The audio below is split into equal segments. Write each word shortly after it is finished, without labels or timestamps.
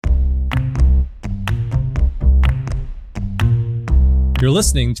You're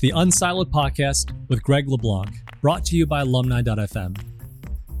listening to the Unsiloed podcast with Greg LeBlanc, brought to you by alumni.fm.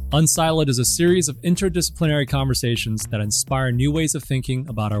 Unsiloed is a series of interdisciplinary conversations that inspire new ways of thinking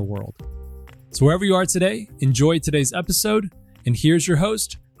about our world. So wherever you are today, enjoy today's episode, and here's your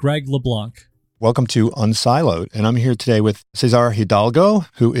host, Greg LeBlanc. Welcome to Unsiloed, and I'm here today with César Hidalgo,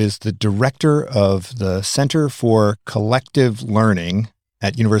 who is the director of the Center for Collective Learning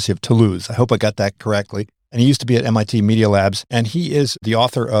at University of Toulouse. I hope I got that correctly. And he used to be at MIT Media Labs, and he is the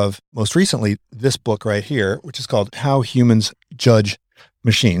author of, most recently, this book right here, which is called How Humans Judge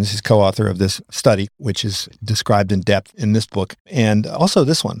Machines. He's co-author of this study, which is described in depth in this book, and also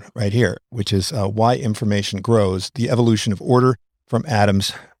this one right here, which is Why Information Grows, the Evolution of Order from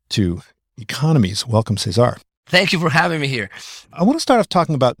Atoms to Economies. Welcome, César. Thank you for having me here. I want to start off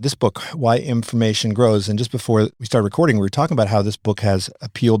talking about this book, Why Information Grows. And just before we started recording, we were talking about how this book has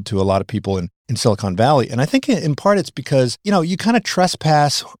appealed to a lot of people in Silicon Valley. And I think in part it's because, you kind of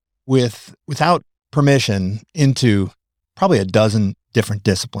trespass without permission into probably a dozen different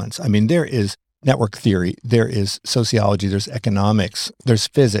disciplines. I mean, there is network theory, there is sociology, there's economics, there's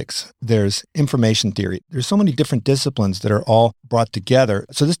physics, there's information theory. There's so many different disciplines that are all brought together.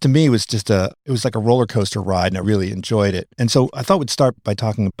 So this to me was it was like a roller coaster ride, and I really enjoyed it. And so I thought we'd start by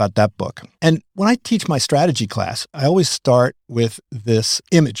talking about that book. And when I teach my strategy class, I always start with this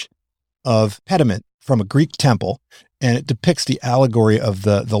image of pediment from a Greek temple, and it depicts the allegory of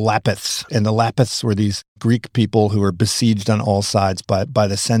the Lapiths. And the Lapiths were these Greek people who were besieged on all sides by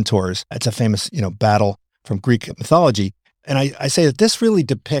the centaurs. It's a famous, battle from Greek mythology. And I say that this really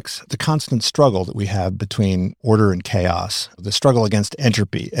depicts the constant struggle that we have between order and chaos, the struggle against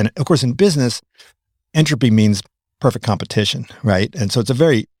entropy. And of course, in business, entropy means perfect competition, right? And so it's a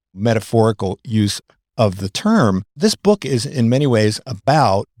very metaphorical use of the term. This book is in many ways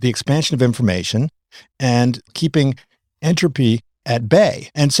about the expansion of information and keeping entropy at bay.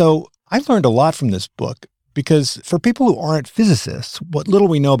 And so I've learned a lot from this book, because for people who aren't physicists, what little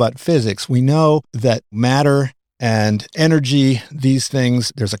we know about physics, we know that matter and energy, these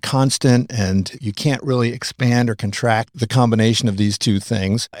things, there's a constant, and you can't really expand or contract the combination of these two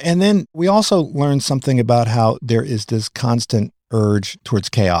things. And then we also learned something about how there is this constant urge towards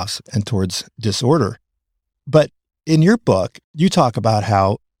chaos and towards disorder. But in your book, you talk about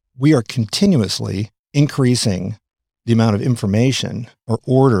how we are continuously increasing the amount of information or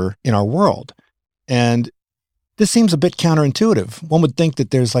order in our world. And this seems a bit counterintuitive. One would think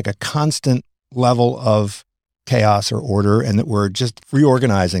that there's like a constant level of chaos or order, and that we're just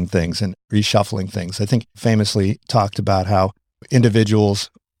reorganizing things and reshuffling things. I think famously talked about how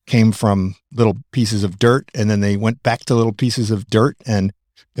individuals came from little pieces of dirt, and then they went back to little pieces of dirt, and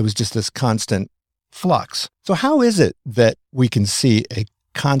it was just this constant flux. So how is it that we can see a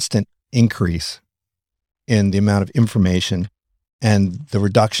constant increase in the amount of information and the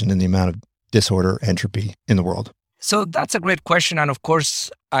reduction in the amount of disorder, entropy in the world? So that's a great question. And of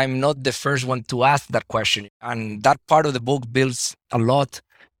course, I'm not the first one to ask that question. And that part of the book builds a lot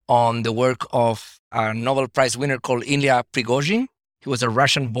on the work of a Nobel Prize winner called Ilya Prigozhin. He was a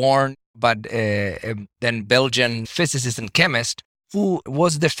Russian-born, but then Belgian physicist and chemist, who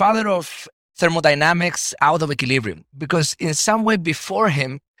was the father of thermodynamics out of equilibrium. Because in some way before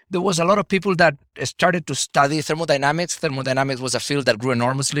him, there was a lot of people that started to study thermodynamics. Thermodynamics was a field that grew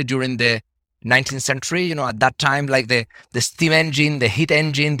enormously during the 19th century. At that time, like the steam engine, the heat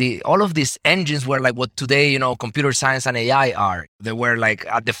engine, all of these engines were like what today, computer science and AI are. They were like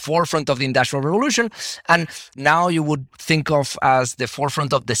at the forefront of the Industrial Revolution. And now you would think of as the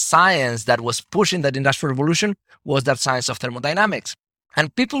forefront of the science that was pushing that Industrial Revolution was that science of thermodynamics.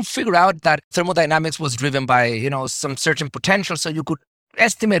 And people figured out that thermodynamics was driven by, some certain potential. So you could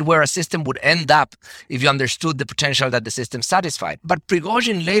estimate where a system would end up if you understood the potential that the system satisfied. But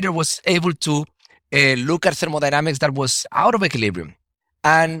Prigozhin later was able to look at thermodynamics that was out of equilibrium.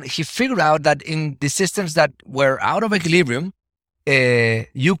 And he figured out that in the systems that were out of equilibrium,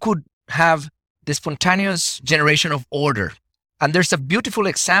 you could have the spontaneous generation of order. And there's a beautiful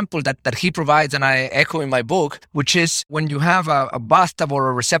example that he provides, and I echo in my book, which is when you have a bathtub or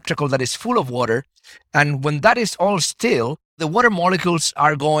a receptacle that is full of water, and when that is all still, the water molecules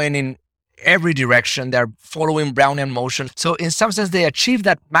are going in every direction. They're following Brownian motion. So in some sense, they achieve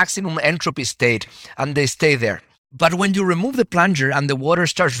that maximum entropy state, and they stay there. But when you remove the plunger and the water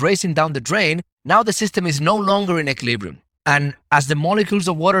starts racing down the drain, now the system is no longer in equilibrium. And as the molecules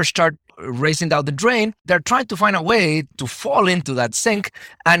of water start racing down the drain, they're trying to find a way to fall into that sink.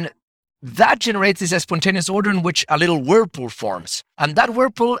 And that generates this spontaneous order in which a little whirlpool forms. And that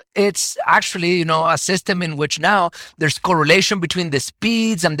whirlpool, it's actually, a system in which now there's correlation between the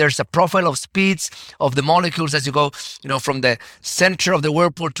speeds, and there's a profile of speeds of the molecules as you go, from the center of the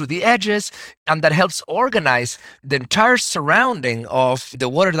whirlpool to the edges. And that helps organize the entire surrounding of the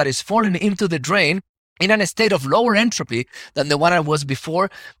water that is falling into the drain in a state of lower entropy than the one I was before.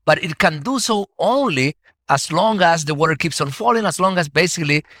 But it can do so only as long as the water keeps on falling, as long as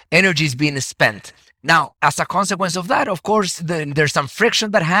basically energy is being spent. Now, as a consequence of that, of course, there's some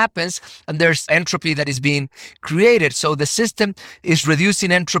friction that happens, and there's entropy that is being created. So the system is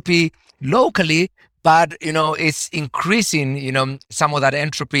reducing entropy locally, but, it's increasing, some of that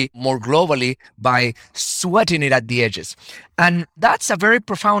entropy more globally by sweating it at the edges. And that's a very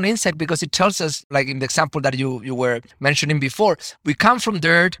profound insight, because it tells us, like in the example that you were mentioning before, we come from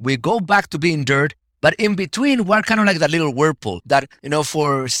dirt, we go back to being dirt, but in between, we're kind of like that little whirlpool that,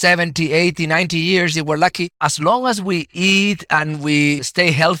 for 70, 80, 90 years, if we're lucky, as long as we eat and we stay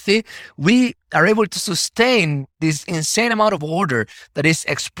healthy, we are able to sustain this insane amount of order that is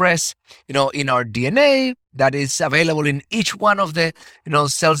expressed, in our DNA, that is available in each one of the,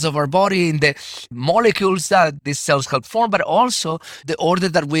 cells of our body, in the molecules that these cells help form, but also the order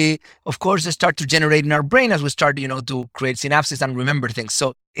that we, of course, start to generate in our brain as we start, to create synapses and remember things.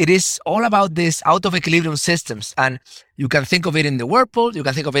 So it is all about this out of equilibrium systems. And you can think of it in the whirlpool, you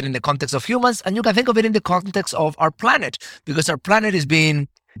can think of it in the context of humans, and you can think of it in the context of our planet, because our planet is being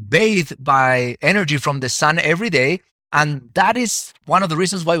bathed by energy from the sun every day. And that is one of the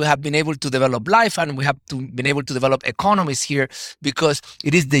reasons why we have been able to develop life, and we have been able to develop economies here, because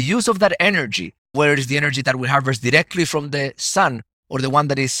it is the use of that energy, whether it is the energy that we harvest directly from the sun, or the one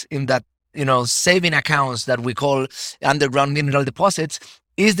that is in that, saving accounts that we call underground mineral deposits,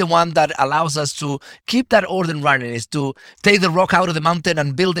 is the one that allows us to keep that order running, is to take the rock out of the mountain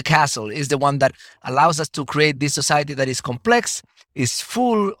and build a castle, is the one that allows us to create this society that is complex, is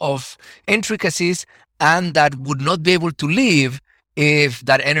full of intricacies, and that would not be able to live if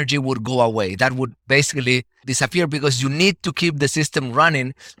that energy would go away. That would basically disappear, because you need to keep the system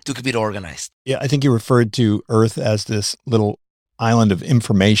running to keep it organized. Yeah, I think you referred to Earth as this little island of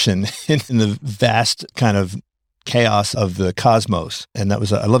information in the vast kind of chaos of the cosmos. And I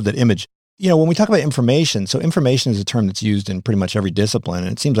love that image. When we talk about information, so information is a term that's used in pretty much every discipline,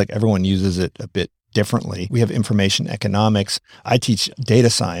 and it seems like everyone uses it a bit differently. We have information economics. I teach data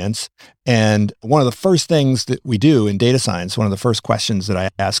science. And one of the first things that we do in data science, one of the first questions that I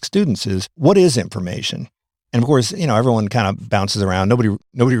ask students is, what is information? And of course, everyone kind of bounces around.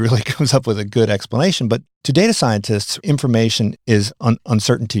 Nobody really comes up with a good explanation. But to data scientists, information is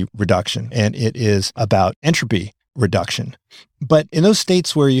uncertainty reduction, and it is about entropy reduction. But in those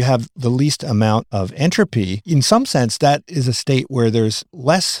states where you have the least amount of entropy, in some sense, that is a state where there's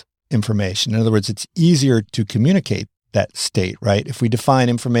less information. In other words, it's easier to communicate that state, right? If we define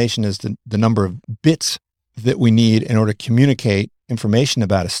information as the number of bits that we need in order to communicate information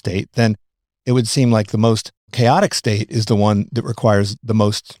about a state, then it would seem like the most chaotic state is the one that requires the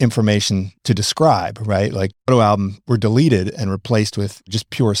most information to describe, right? Like photo album were deleted and replaced with just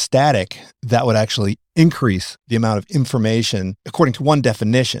pure static, that would actually increase the amount of information according to one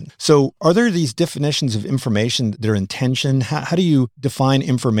definition. So are there these definitions of information that are in tension? How do you define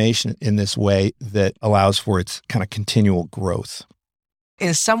information in this way that allows for its kind of continual growth?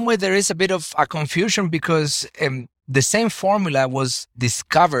 In some way, there is a bit of a confusion, because the same formula was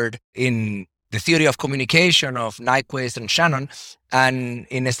discovered in the theory of communication of Nyquist and Shannon, and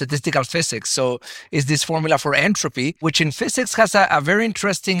in statistical physics. So is this formula for entropy, which in physics has a very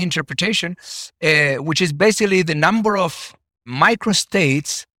interesting interpretation, which is basically the number of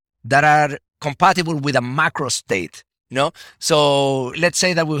microstates that are compatible with a macro state. So let's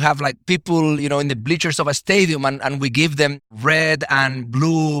say that we have like people, in the bleachers of a stadium, and we give them red and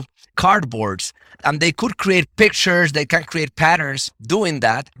blue cardboards, and they could create pictures, they can create patterns doing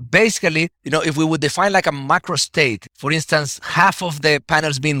that. Basically, if we would define like a macro state, for instance, half of the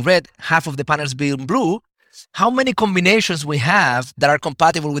panels being red, half of the panels being blue, how many combinations we have that are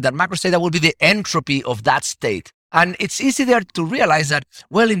compatible with that macro state, that will be the entropy of that state. And it's easy there to realize that,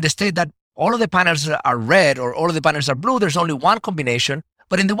 well, in the state that all of the panels are red or all of the panels are blue, there's only one combination.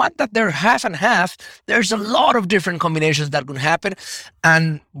 But in the one that they're half and half, there's a lot of different combinations that could happen.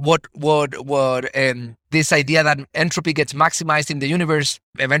 And what this idea that entropy gets maximized in the universe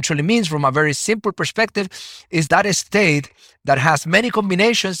eventually means, from a very simple perspective, is that a state that has many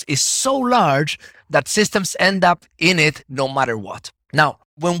combinations is so large that systems end up in it no matter what. Now,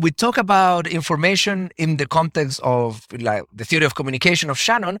 when we talk about information in the context of like the theory of communication of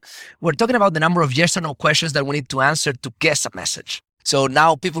Shannon, we're talking about the number of yes or no questions that we need to answer to guess a message. So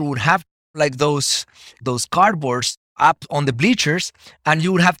now people would have like those cardboards up on the bleachers, and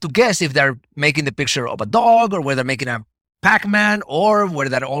you would have to guess if they're making the picture of a dog or whether they're making a Pac-Man or whether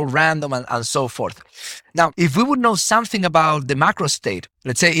they're all random and so forth. Now, if we would know something about the macro state,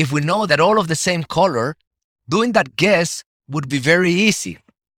 let's say if we know that all of the same color, doing that guess would be very easy.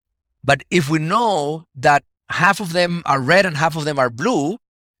 But if we know that half of them are red and half of them are blue,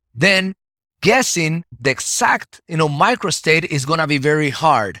 then guessing the exact, microstate is going to be very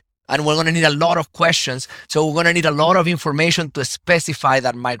hard. And we're going to need a lot of questions. So we're going to need a lot of information to specify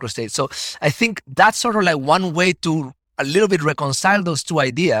that microstate. So I think that's sort of like one way to a little bit reconcile those two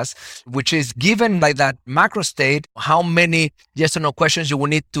ideas, which is given by that macrostate, how many yes or no questions you will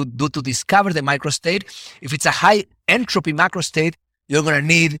need to do to discover the microstate. If it's a high entropy macrostate, you're going to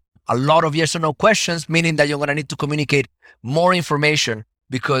need a lot of yes or no questions, meaning that you're going to need to communicate more information.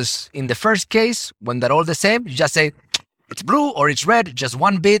 Because in the first case, when they're all the same, you just say it's blue or it's red, just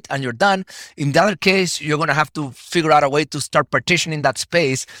one bit and you're done. In the other case, you're going to have to figure out a way to start partitioning that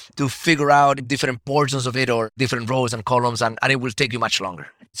space to figure out different portions of it or different rows and columns, and it will take you much longer.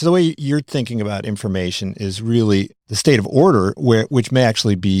 So the way you're thinking about information is really the state of order, which may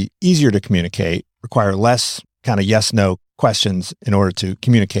actually be easier to communicate, require less kind of yes-no questions in order to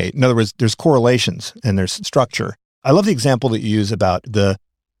communicate. In other words, there's correlations and there's structure. I love the example that you use about the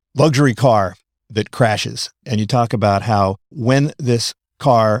luxury car that crashes. And you talk about how when this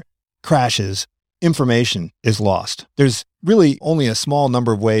car crashes, information is lost. There's really only a small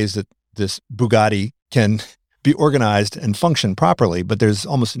number of ways that this Bugatti can be organized and function properly, but there's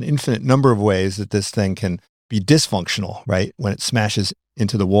almost an infinite number of ways that this thing can be dysfunctional, right? When it smashes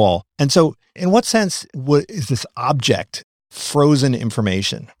into the wall. And so in what sense is this object frozen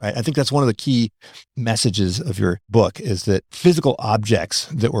information, right? I think that's one of the key messages of your book is that physical objects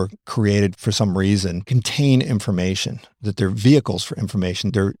that were created for some reason contain information, that they're vehicles for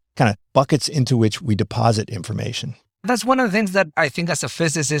information. They're kind of buckets into which we deposit information. That's one of the things that I think as a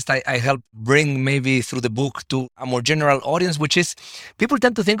physicist, I help bring maybe through the book to a more general audience, which is people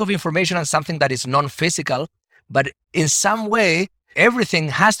tend to think of information as something that is non-physical, but in some way, everything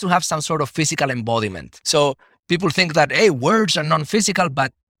has to have some sort of physical embodiment. So people think that, hey, words are non-physical,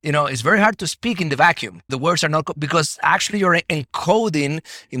 but it's very hard to speak in the vacuum. The words are not, because actually you're encoding,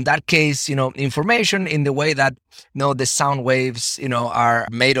 in that case, information in the way that, the sound waves, are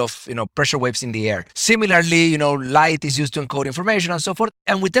made of, pressure waves in the air. Similarly, light is used to encode information and so forth.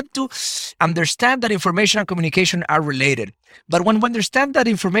 And we tend to understand that information and communication are related. But when we understand that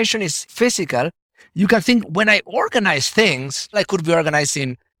information is physical, you can think when I organize things, I could be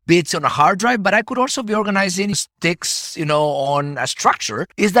organizing bits on a hard drive, but I could also be organizing sticks, on a structure.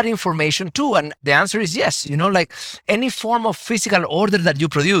 Is that information too? And the answer is yes. Like any form of physical order that you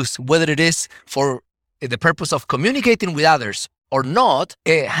produce, whether it is for the purpose of communicating with others or not,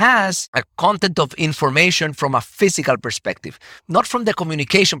 it has a content of information from a physical perspective, not from the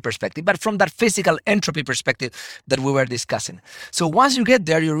communication perspective, but from that physical entropy perspective that we were discussing. So once you get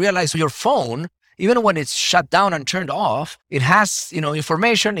there, you realize your phone, even when it's shut down and turned off, it has,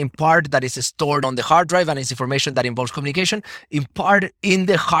 information in part that is stored on the hard drive, and it's information that involves communication, in part in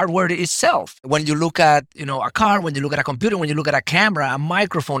the hardware itself. When you look at, a car, when you look at a computer, when you look at a camera, a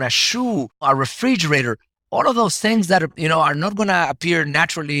microphone, a shoe, a refrigerator, all of those things that, are not going to appear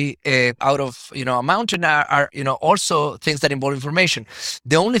naturally out of, a mountain are, also things that involve information.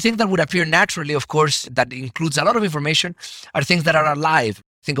 The only thing that would appear naturally, of course, that includes a lot of information are things that are alive.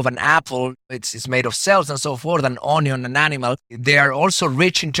 Think of an apple, it's made of cells and so forth, an onion, an animal. They are also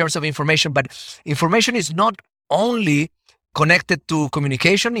rich in terms of information, but information is not only connected to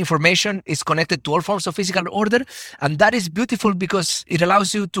communication. Information is connected to all forms of physical order, and that is beautiful because it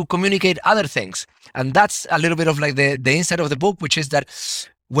allows you to communicate other things. And that's a little bit of like the inside of the book, which is that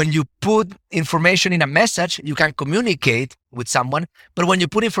when you put information in a message, you can communicate with someone. But when you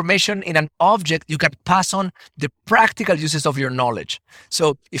put information in an object, you can pass on the practical uses of your knowledge.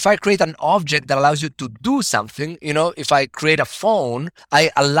 So if I create an object that allows you to do something, if I create a phone,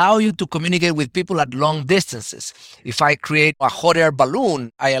 I allow you to communicate with people at long distances. If I create a hot air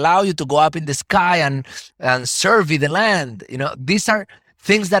balloon, I allow you to go up in the sky and survey the land. These are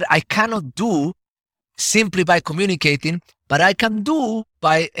things that I cannot do simply by communicating, but I can do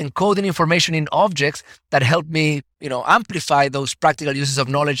by encoding information in objects that help me, amplify those practical uses of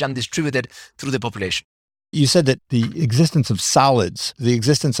knowledge and distribute it through the population. You said that the existence of solids, the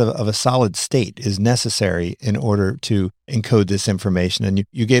existence of a solid state is necessary in order to encode this information. And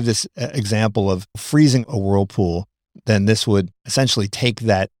you gave this example of freezing a whirlpool. Then this would essentially take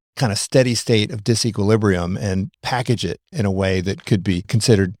that kind of steady state of disequilibrium and package it in a way that could be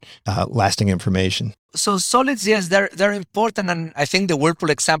considered lasting information. So solids, yes, they're important. And I think the Whirlpool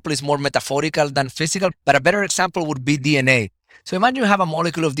example is more metaphorical than physical, but a better example would be DNA. So imagine you have a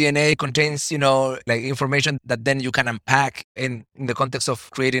molecule of DNA contains, like information that then you can unpack in the context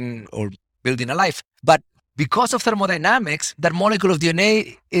of creating or building a life. But because of thermodynamics, that molecule of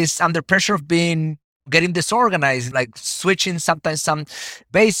DNA is under pressure of getting disorganized, like switching sometimes some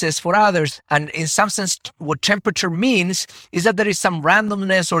bases for others. And in some sense, what temperature means is that there is some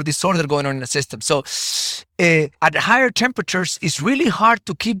randomness or disorder going on in the system. So at higher temperatures, it's really hard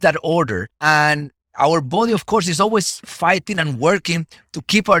to keep that order. And our body, of course, is always fighting and working to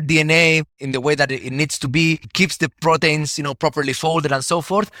keep our DNA in the way that it needs to be, keeps the proteins, properly folded and so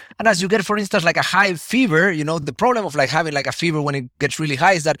forth. And as you get, for instance, like a high fever, the problem of like having like a fever when it gets really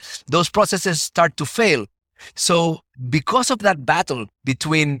high is that those processes start to fail. So because of that battle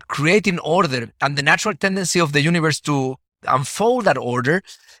between creating order and the natural tendency of the universe to unfold that order,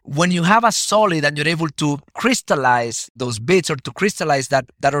 when you have a solid and you're able to crystallize those bits or to crystallize that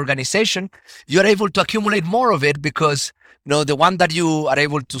organization, you're able to accumulate more of it because, the one that you are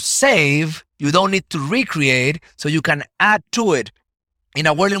able to save, you don't need to recreate, so you can add to it. In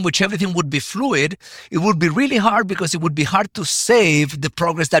a world in which everything would be fluid, it would be really hard because it would be hard to save the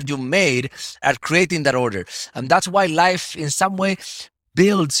progress that you made at creating that order. And that's why life, in some way,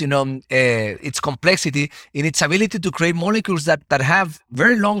 builds, its complexity in its ability to create molecules that have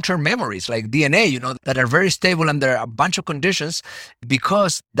very long-term memories, like DNA, that are very stable under a bunch of conditions,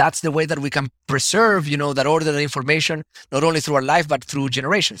 because that's the way that we can preserve, that order and information, not only through our life, but through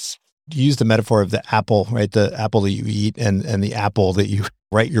generations. You use the metaphor of the apple, right? The apple that you eat and the apple that you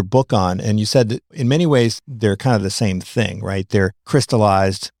write your book on. And you said that in many ways, they're kind of the same thing, right? They're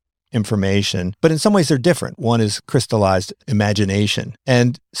crystallized information, but in some ways they're different. One is crystallized imagination.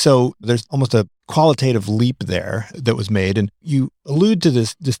 And so there's almost a qualitative leap there that was made. And you allude to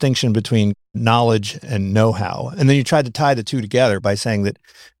this distinction between knowledge and know-how. And then you tried to tie the two together by saying that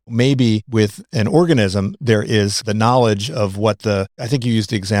maybe with an organism, there is the knowledge of I think you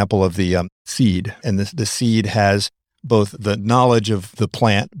used the example of the seed, and the seed has both the knowledge of the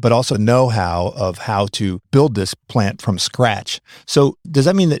plant, but also know-how of how to build this plant from scratch. So does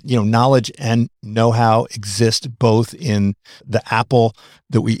that mean that, knowledge and know-how exist both in the apple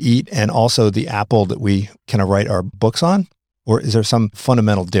that we eat and also the apple that we kind of write our books on? Or is there some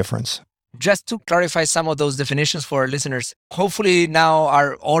fundamental difference? Just to clarify some of those definitions for our listeners, hopefully now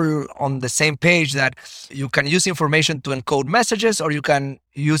are all on the same page that you can use information to encode messages, or you can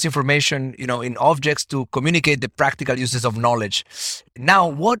use information, in objects to communicate the practical uses of knowledge. Now,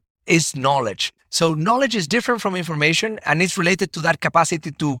 what is knowledge? So knowledge is different from information, and it's related to that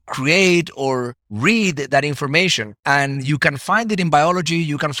capacity to create or read that information. And you can find it in biology,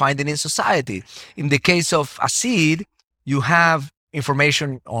 you can find it in society. In the case of a seed, you have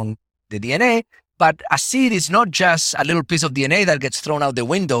information on the DNA, but a seed is not just a little piece of DNA that gets thrown out the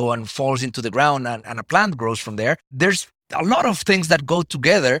window and falls into the ground and a plant grows from there. There's a lot of things that go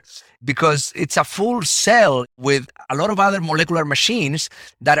together because it's a full cell with a lot of other molecular machines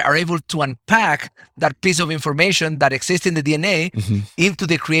that are able to unpack that piece of information that exists in the DNA into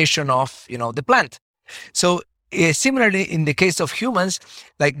the creation of, the plant. So similarly, in the case of humans,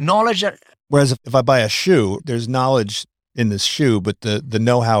 like knowledge. Whereas if I buy a shoe, there's knowledge in this shoe, but the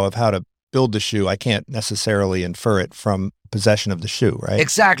know-how of how to build the shoe, I can't necessarily infer it from possession of the shoe, right?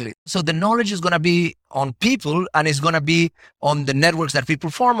 Exactly. So the knowledge is going to be on people, and it's going to be on the networks that people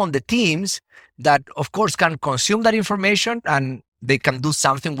form, on the teams that, of course, can consume that information and they can do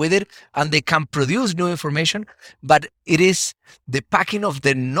something with it and they can produce new information. But it is the packing of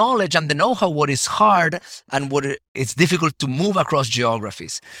the knowledge and the know-how what is hard and what it's difficult to move across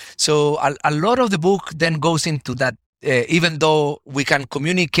geographies. So a lot of the book then goes into that. Even though we can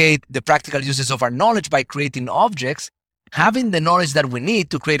communicate the practical uses of our knowledge by creating objects, having the knowledge that we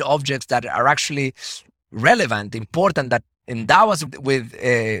need to create objects that are actually relevant, important, that endow us with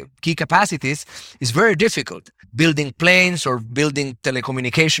key capacities is very difficult. Building planes or building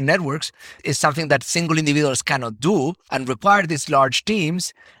telecommunication networks is something that single individuals cannot do and require these large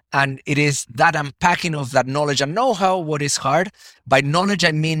teams. And it is that unpacking of that knowledge and know-how what is hard. By knowledge,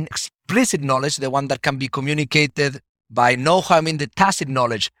 I mean explicit knowledge, the one that can be communicated. By know-how, I mean the tacit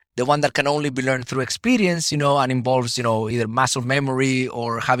knowledge, the one that can only be learned through experience, and involves, either muscle memory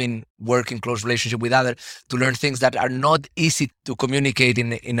or having work in close relationship with others to learn things that are not easy to communicate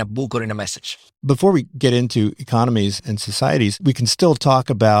in a book or in a message. Before we get into economies and societies, we can still talk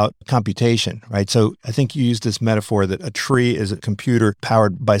about computation, right? So I think you used this metaphor that a tree is a computer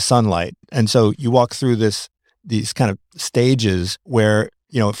powered by sunlight. And so you walk through these kind of stages where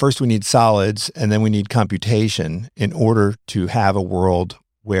first we need solids and then we need computation in order to have a world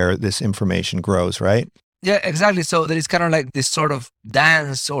where this information grows, right? Yeah, exactly. So there is kind of like this sort of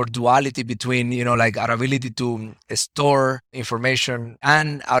dance or duality between, like our ability to store information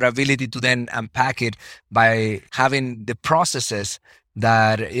and our ability to then unpack it by having the processes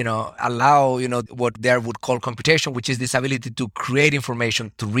that, allow, what they would call computation, which is this ability to create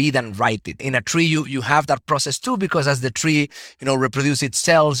information, to read and write it. In a tree, you have that process too, because as the tree, reproduces its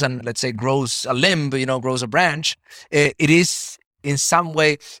cells and let's say grows a limb, grows a branch, it is in some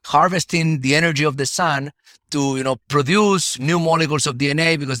way harvesting the energy of the sun to, produce new molecules of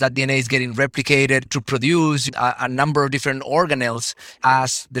DNA, because that DNA is getting replicated to produce a number of different organelles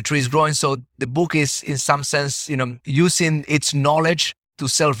as the tree is growing. So the book is in some sense, using its knowledge to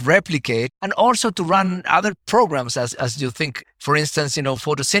self-replicate and also to run other programs as you think, for instance,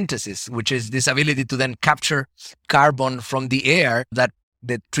 photosynthesis, which is this ability to then capture carbon from the air that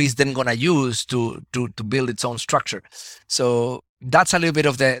the tree is then going to use to build its own structure. So that's a little bit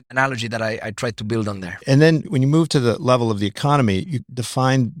of the analogy that I tried to build on there. And then when you move to the level of the economy, you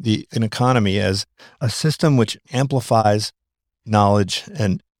define an economy as a system which amplifies knowledge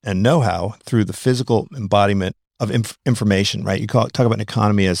and know-how through the physical embodiment of information, right? You talk about an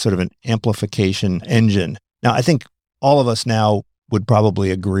economy as sort of an amplification engine. Now, I think all of us now would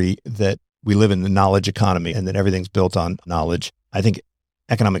probably agree that we live in the knowledge economy and that everything's built on knowledge. I think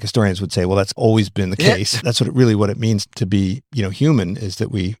economic historians would say, well, that's always been the case. Yeah. That's what it means to be, human, is that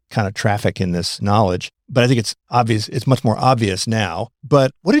we kind of traffic in this knowledge. But I think it's obvious, it's much more obvious now.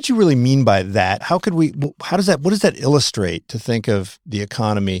 But what did you really mean by that? What does that illustrate, to think of the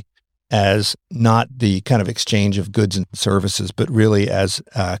economy as not the kind of exchange of goods and services, but really as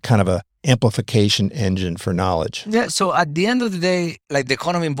kind of a amplification engine for knowledge? Yeah. So at the end of the day, like, the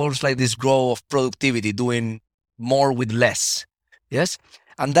economy involves like this growth of productivity, doing more with less. Yes.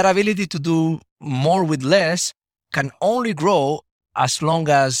 And that ability to do more with less can only grow as long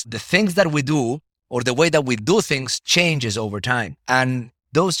as the things that we do, or the way that we do things, changes over time. And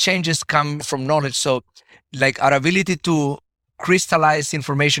those changes come from knowledge. So like our ability to crystallize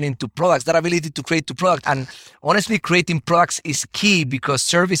information into products, that ability to create product. And honestly, creating products is key, because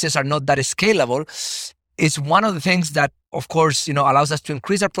services are not that scalable. It's one of the things that, of course, allows us to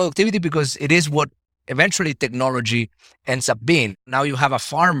increase our productivity, because it is what eventually technology ends up being. Now you have a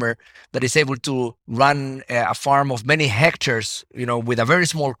farmer that is able to run a farm of many hectares, with a very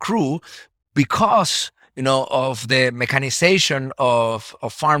small crew, because, of the mechanization of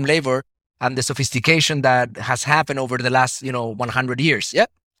farm labor and the sophistication that has happened over the last, 100 years. Yeah.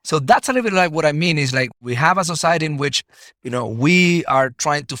 So that's a little bit like what I mean is, like, we have a society in which, we are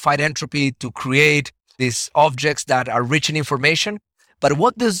trying to fight entropy to create these objects that are rich in information. But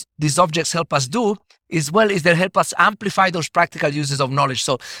what these objects help us do is they help us amplify those practical uses of knowledge.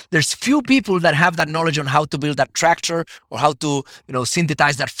 So there's few people that have that knowledge on how to build that tractor, or how to,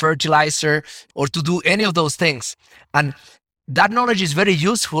 synthesize that fertilizer, or to do any of those things. And that knowledge is very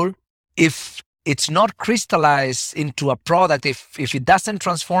useful if it's not crystallized into a product. If it doesn't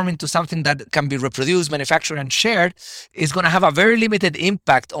transform into something that can be reproduced, manufactured, and shared, it's going to have a very limited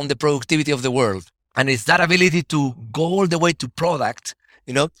impact on the productivity of the world. And it's that ability to go all the way to product,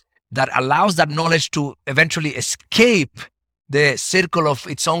 that allows that knowledge to eventually escape the circle of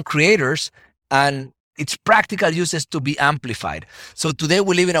its own creators and its practical uses to be amplified. So today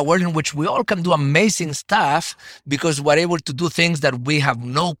we live in a world in which we all can do amazing stuff, because we're able to do things that we have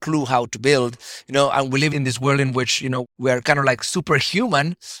no clue how to build, and we live in this world in which, we are kind of like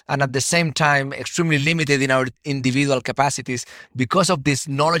superhuman, and at the same time extremely limited in our individual capacities, because of this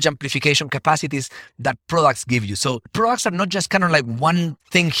knowledge amplification capacities that products give you. So products are not just kind of like one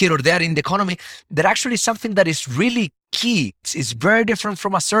thing here or there in the economy. They're actually something that is really key. It's very different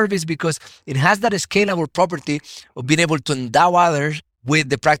from a service, because it has that scalable property of being able to endow others with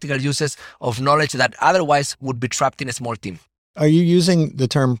the practical uses of knowledge that otherwise would be trapped in a small team. Are you using the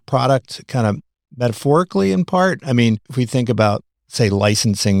term product kind of metaphorically in part? I mean, if we think about, say,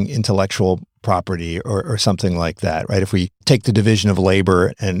 licensing intellectual property or something like that, right? If we take the division of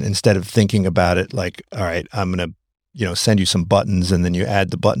labor, and instead of thinking about it like, all right, I'm going to, send you some buttons, and then you add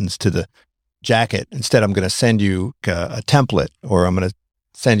the buttons to the jacket. Instead, I'm going to send you a template, or I'm going to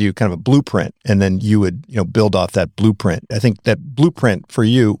send you kind of a blueprint, and then you would, build off that blueprint. I think that blueprint for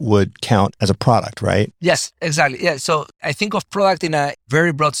you would count as a product, right? Yes, exactly. Yeah. So I think of product in a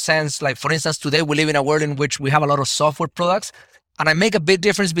very broad sense. Like, for instance, today we live in a world in which we have a lot of software products, and I make a big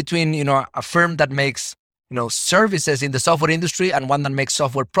difference between, a firm that makes, services in the software industry and one that makes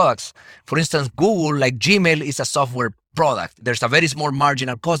software products. For instance, Google, like Gmail, is a software product. There's a very small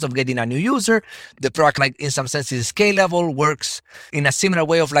marginal cost of getting a new user. The product, like in some sense, is scalable, works in a similar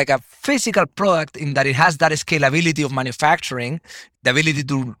way of like a physical product in that it has that scalability of manufacturing, the ability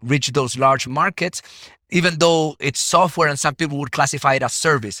to reach those large markets, even though it's software and some people would classify it as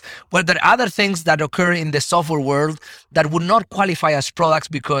service. Well, there are other things that occur in the software world that would not qualify as products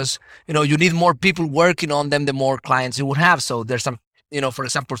because, you need more people working on them, the more clients you would have. So there's some, for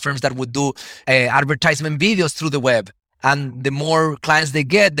example, firms that would do advertisement videos through the web. And the more clients they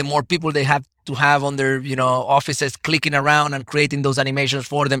get, the more people they have to have on their, offices clicking around and creating those animations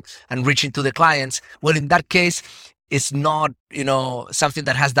for them and reaching to the clients. Well, in that case, it's not, something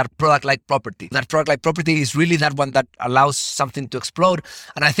that has that product-like property. That product-like property is really that one that allows something to explode.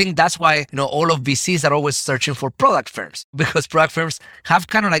 And I think that's why, all of VCs are always searching for product firms, because product firms have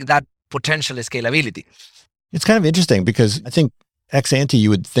kind of like that potential scalability. It's kind of interesting because I think ex ante, you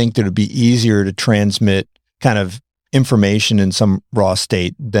would think that it would be easier to transmit kind of information in some raw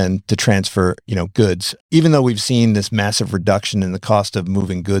state than to transfer, goods. Even though we've seen this massive reduction in the cost of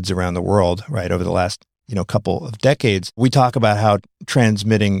moving goods around the world, right, over the last, couple of decades, we talk about how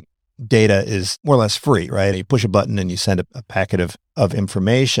transmitting data is more or less free, right? You push a button and you send a packet of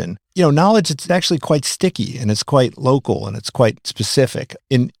information. Knowledge, it's actually quite sticky and it's quite local and it's quite specific.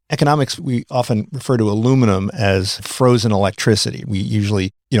 In economics, we often refer to aluminum as frozen electricity. We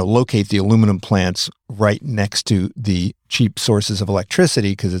usually, locate the aluminum plants right next to the cheap sources of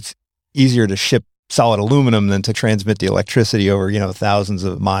electricity because it's easier to ship solid aluminum than to transmit the electricity over, thousands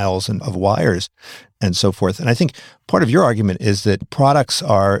of miles and of wires and so forth. And I think part of your argument is that products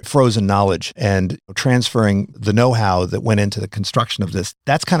are frozen knowledge, and transferring the know-how that went into the construction of this,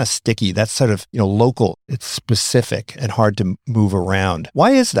 that's kind of sticky. That's sort of, local. It's specific and hard to move around.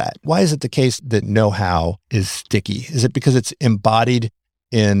 Why is that? Why is it the case that know-how is sticky? Is it because it's embodied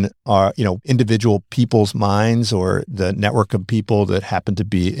in our, individual people's minds or the network of people that happen to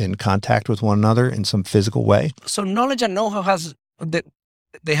be in contact with one another in some physical way? So knowledge and know-how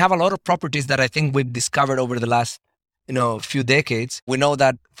they have a lot of properties that I think we've discovered over the last, few decades. We know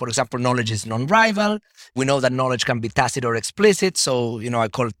that, for example, knowledge is non-rival. We know that knowledge can be tacit or explicit. So, I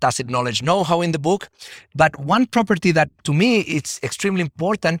call tacit knowledge know-how in the book. But one property that to me it's extremely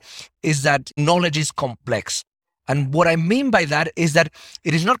important is that knowledge is complex. And what I mean by that is that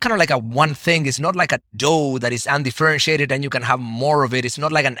it is not kind of like a one thing. It's not like a dough that is undifferentiated and you can have more of it. It's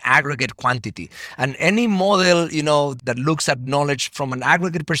not like an aggregate quantity. And any model, that looks at knowledge from an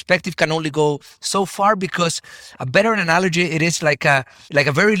aggregate perspective can only go so far, because a better analogy, it is like a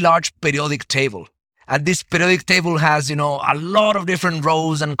very large periodic table. And this periodic table has, a lot of different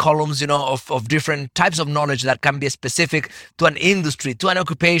rows and columns, of different types of knowledge that can be specific to an industry, to an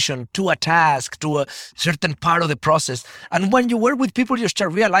occupation, to a task, to a certain part of the process. And when you work with people, you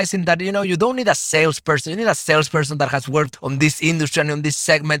start realizing that, you don't need a salesperson. You need a salesperson that has worked on this industry and on this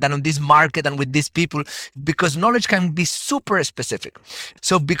segment and on this market and with these people, because knowledge can be super specific.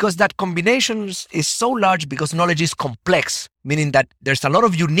 So because that combination is so large, because knowledge is complex, meaning that there's a lot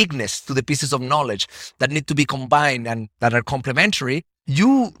of uniqueness to the pieces of knowledge that need to be combined and that are complementary,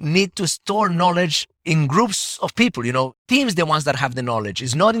 you need to store knowledge in groups of people, teams, the ones that have the knowledge.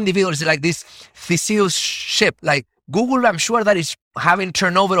 It's not individuals. It's like this Theseus ship. Like Google, I'm sure that is having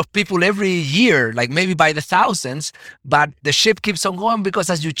turnover of people every year, like maybe by the thousands, but the ship keeps on going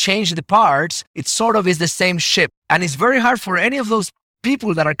because as you change the parts, it sort of is the same ship. And it's very hard for any of those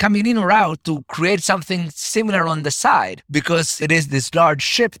people that are coming in or out to create something similar on the side, because it is this large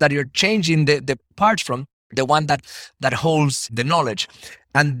ship that you're changing the parts from, the one that holds the knowledge.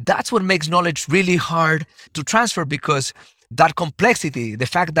 And that's what makes knowledge really hard to transfer, because that complexity, the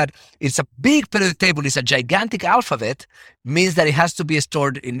fact that it's a big periodic table, it's a gigantic alphabet, means that it has to be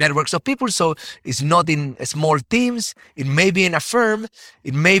stored in networks of people. So it's not in small teams. It may be in a firm.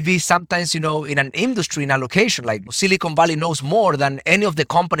 It may be sometimes, in an industry, in a location. Like Silicon Valley knows more than any of the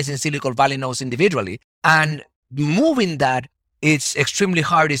companies in Silicon Valley knows individually. And moving that, it's extremely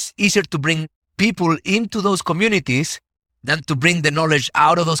hard. It's easier to bring people into those communities than to bring the knowledge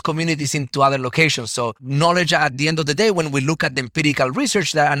out of those communities into other locations. So knowledge, at the end of the day, when we look at the empirical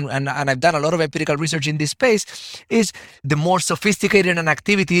research, and I've done a lot of empirical research in this space, is the more sophisticated an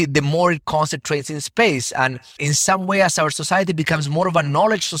activity, the more it concentrates in space. And in some way, as our society becomes more of a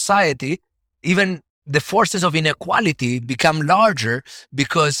knowledge society, even the forces of inequality become larger,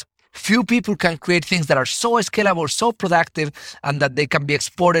 because few people can create things that are so scalable, so productive, and that they can be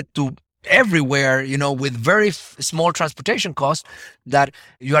exported to everywhere, with very small transportation costs, that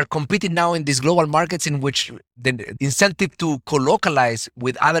you are competing now in these global markets in which the incentive to co-localize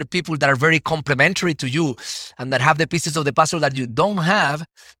with other people that are very complementary to you and that have the pieces of the puzzle that you don't have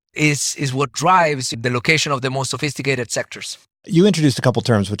is what drives the location of the most sophisticated sectors. You introduced a couple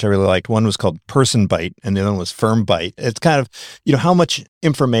terms which I really liked. One was called person byte and the other one was firm byte. It's kind of, how much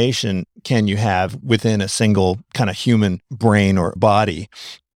information can you have within a single kind of human brain or body?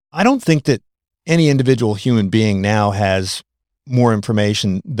 I don't think that any individual human being now has more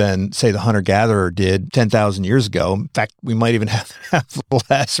information than, say, the hunter-gatherer did 10,000 years ago. In fact, we might even have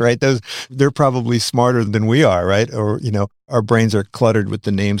less, right? They're probably smarter than we are, right? Or, our brains are cluttered with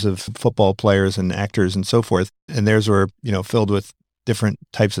the names of football players and actors and so forth. And theirs were, filled with different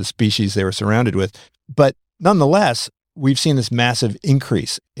types of species they were surrounded with. But nonetheless, we've seen this massive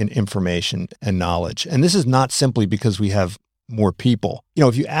increase in information and knowledge. And this is not simply because we have more people.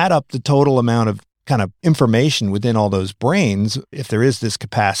 If you add up the total amount of kind of information within all those brains, if there is this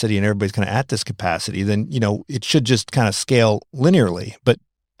capacity and everybody's kind of at this capacity, then, it should just kind of scale linearly. But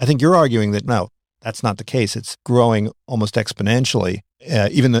I think you're arguing that no, that's not the case. It's growing almost exponentially.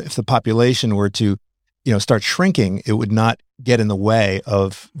 Even if the population were to, start shrinking, it would not get in the way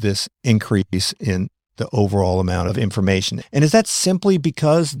of this increase in the overall amount of information. And is that simply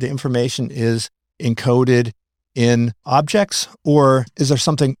because the information is encoded in objects, or is there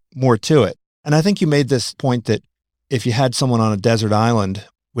something more to it? And I think you made this point that if you had someone on a desert island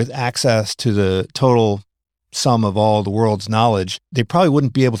with access to the total sum of all the world's knowledge, they probably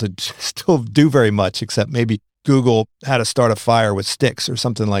wouldn't be able to still do very much, except maybe Google how to start a fire with sticks or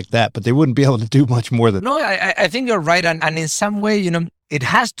something like that, but they wouldn't be able to do much more than that. No, I think you're right. And in some way, it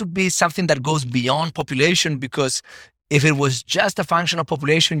has to be something that goes beyond population, because if it was just a function of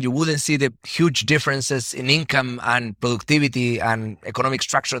population, you wouldn't see the huge differences in income and productivity and economic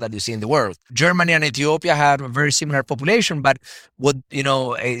structure that you see in the world. Germany and Ethiopia have a very similar population, but what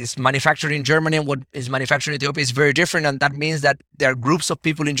is manufactured in Germany and what is manufactured in Ethiopia is very different. And that means that there are groups of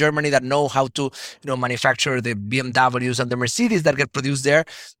people in Germany that know how to manufacture the BMWs and the Mercedes that get produced there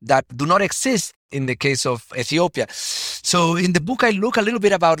that do not exist in the case of Ethiopia. So in the book, I look a little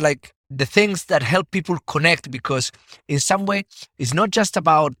bit about the things that help people connect, because in some way, it's not just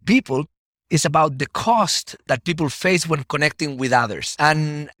about people, it's about the cost that people face when connecting with others.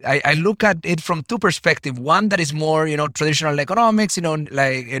 And I look at it from two perspectives. One that is more, traditional economics,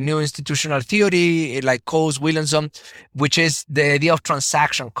 like a new institutional theory, like Coase-Williamson, which is the idea of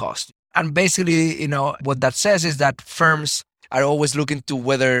transaction cost. And basically, what that says is that firms are always looking to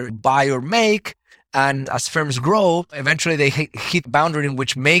whether buy or make. And as firms grow, eventually they hit boundary in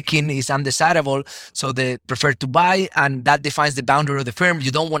which making is undesirable. So they prefer to buy, and that defines the boundary of the firm. You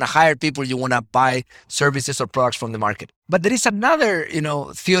don't want to hire people. You want to buy services or products from the market. But there is another,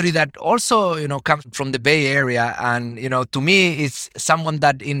 theory that also, comes from the Bay Area. And, to me, it's someone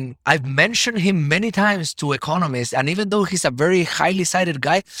that I've mentioned him many times to economists. And even though he's a very highly cited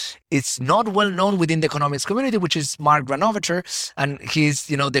guy, it's not well known within the economics community, which is Mark Granovetter. And he's,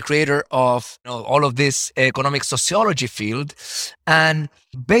 the creator of all of this economic sociology field. And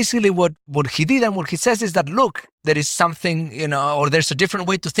basically what he did and what he says is that, look, there is something, or there's a different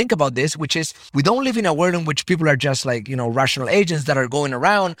way to think about this, which is we don't live in a world in which people are just rational agents that are going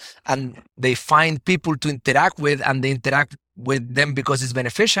around and they find people to interact with and they interact with them because it's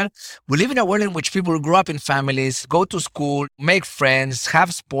beneficial. We live in a world in which people grow up in families, go to school, make friends,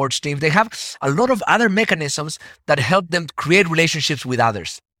 have sports teams. They have a lot of other mechanisms that help them create relationships with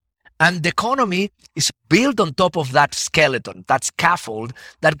others. And the economy is built on top of that skeleton, that scaffold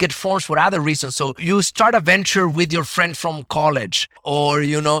that gets formed for other reasons. So you start a venture with your friend from college, or,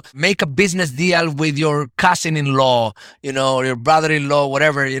 make a business deal with your cousin-in-law, or your brother-in-law,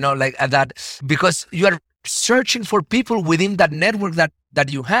 whatever, like that, because you are searching for people within that network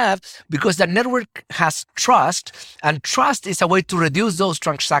that you have, because that network has trust, and trust is a way to reduce those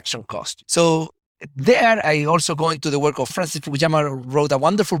transaction costs. So there, I also go into the work of Francis Fukuyama, wrote a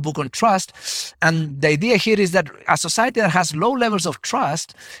wonderful book on trust. And the idea here is that a society that has low levels of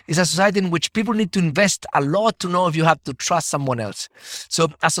trust is a society in which people need to invest a lot to know if you have to trust someone else. So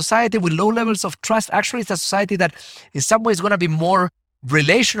a society with low levels of trust actually is a society that in some ways is going to be more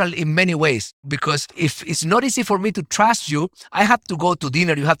relational in many ways, because if it's not easy for me to trust you, I have to go to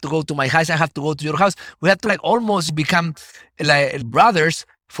dinner, you have to go to my house, I have to go to your house. We have to almost become like brothers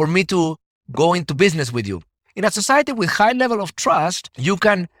for me to go into business with you. In a society with high level of trust, you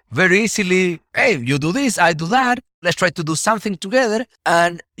can very easily, hey, you do this, I do that, let's try to do something together,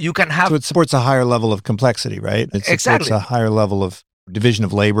 and you can have... So it supports a higher level of complexity, right? It supports a higher level of division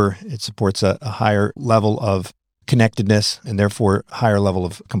of labor. It supports a higher level of connectedness and therefore higher level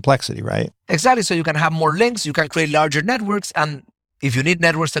of complexity, right? Exactly. So you can have more links, you can create larger networks, and if you need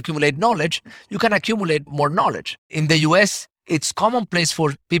networks to accumulate knowledge, you can accumulate more knowledge. In the US, it's commonplace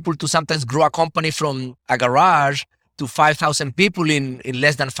for people to sometimes grow a company from a garage to 5,000 people in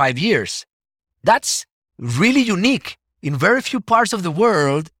less than 5 years. That's really unique. In very few parts of the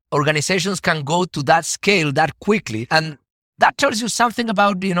world, organizations can go to that scale that quickly. And that tells you something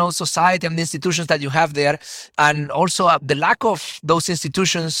about, society and the institutions that you have there, and also the lack of those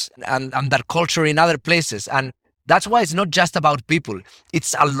institutions and that culture in other places. And that's why it's not just about people.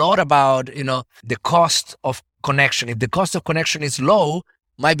 It's a lot about, the cost of connection. If the cost of connection is low,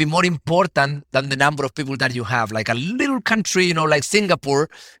 might be more important than the number of people that you have. Like a little country, like Singapore,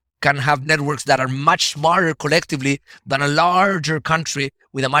 can have networks that are much smarter collectively than a larger country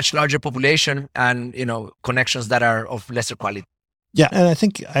with a much larger population and, connections that are of lesser quality. Yeah, and I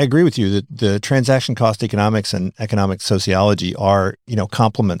think I agree with you that the transaction cost economics and economic sociology are,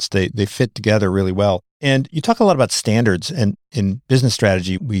 complements. They fit together really well. And you talk a lot about standards, and in business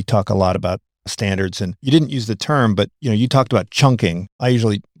strategy, we talk a lot about standards. And you didn't use the term, but, you talked about chunking. I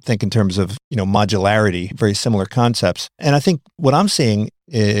usually think in terms of, modularity, very similar concepts. And I think what I'm seeing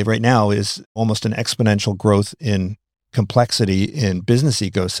right now is almost an exponential growth in complexity in business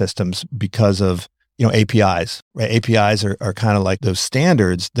ecosystems because of APIs, right? APIs are kind of like those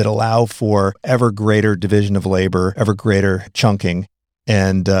standards that allow for ever greater division of labor, ever greater chunking,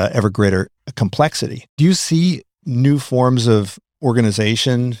 and ever greater complexity. Do you see new forms of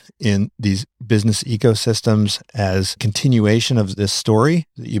organization in these business ecosystems as continuation of this story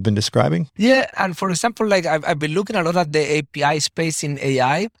that you've been describing? Yeah, and for example, like I've been looking a lot at the API space in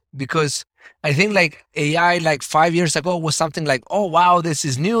AI, because I think like AI like 5 years ago was something like, oh, wow, this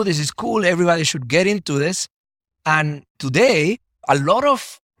is new, this is cool, everybody should get into this. And today, a lot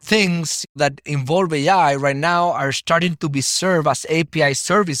of things that involve AI right now are starting to be served as API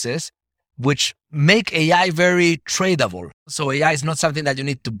services, which make AI very tradable. So AI is not something that you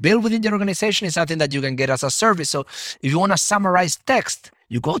need to build within your organization. It's something that you can get as a service. So if you want to summarize text,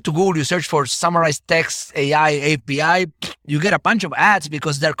 you go to Google, you search for summarized text AI API, you get a bunch of ads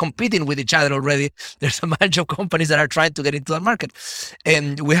because they're competing with each other already. There's a bunch of companies that are trying to get into the market.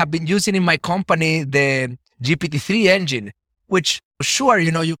 And we have been using in my company the GPT-3 engine, which sure,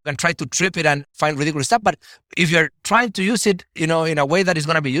 you can try to trip it and find ridiculous stuff. But if you're trying to use it, in a way that is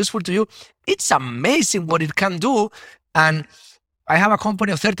going to be useful to you, it's amazing what it can do. And I have a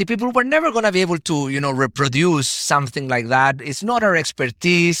company of 30 people. We're never going to be able to, reproduce something like that. It's not our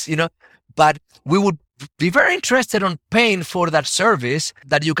expertise, but we would be very interested on paying for that service,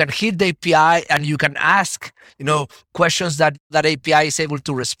 that you can hit the API and you can ask, questions that API is able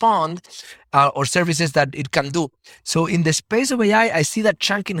to respond, or services that it can do. So in the space of AI, I see that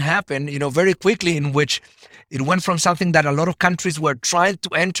chunking happen, very quickly, in which it went from something that a lot of countries were trying to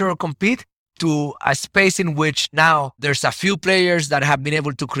enter or compete to a space in which now there's a few players that have been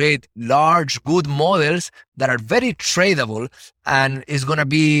able to create large, good models that are very tradable, and is going to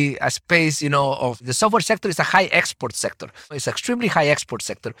be a space, of the software sector is a high export sector. It's extremely high export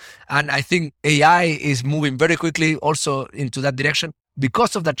sector. And I think AI is moving very quickly also into that direction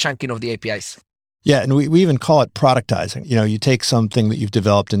because of that chunking of the APIs. Yeah, and we even call it productizing. You take something that you've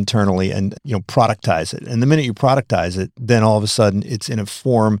developed internally and, productize it. And the minute you productize it, then all of a sudden it's in a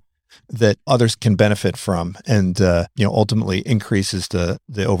form that others can benefit from, and ultimately increases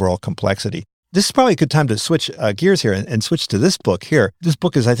the overall complexity. This is probably a good time to switch gears here and switch to this book here. This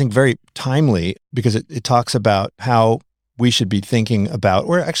book is, I think, very timely because it talks about how we should be thinking about,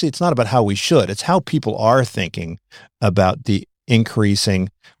 or actually it's not about how we should, it's how people are thinking about the increasing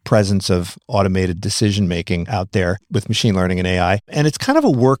presence of automated decision-making out there with machine learning and AI. And it's kind of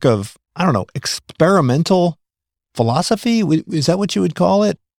a work of, experimental philosophy. Is that what you would call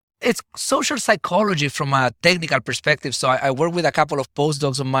it? It's social psychology from a technical perspective. So I work with a couple of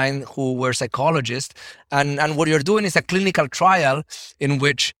postdocs of mine who were psychologists. And what you're doing is a clinical trial in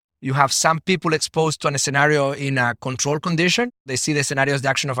which you have some people exposed to a scenario in a control condition. They see the scenario as the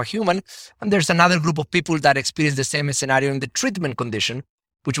action of a human. And there's another group of people that experience the same scenario in the treatment condition,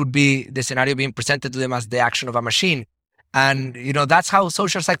 which would be the scenario being presented to them as the action of a machine. And, that's how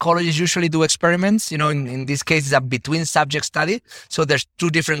social psychologists usually do experiments. In this case, it's a between subject study. So there's two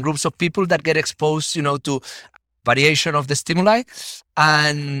different groups of people that get exposed, to variation of the stimuli.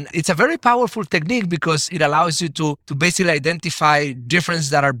 And it's a very powerful technique because it allows you to basically identify differences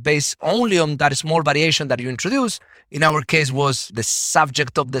that are based only on that small variation that you introduce. In our case was the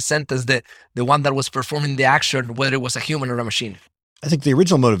subject of the sentence, the one that was performing the action, whether it was a human or a machine. I think the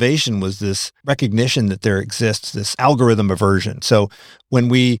original motivation was this recognition that there exists this algorithm aversion. So when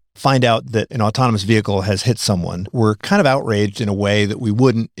we find out that an autonomous vehicle has hit someone, we're kind of outraged in a way that we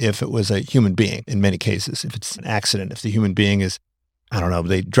wouldn't if it was a human being in many cases. If it's an accident, if the human being is I don't know,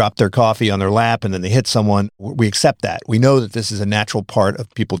 they drop their coffee on their lap and then they hit someone. We accept that. We know that this is a natural part of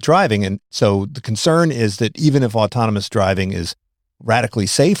people driving. And so the concern is that even if autonomous driving is radically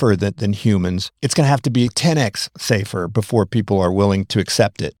safer than humans, it's going to have to be 10x safer before people are willing to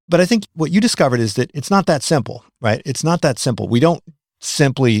accept it. But I think what you discovered is that it's not that simple, right? It's not that simple. We don't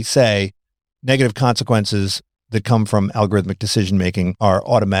simply say negative consequences that come from algorithmic decision-making are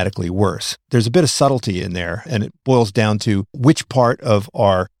automatically worse. There's a bit of subtlety in there, and it boils down to which part of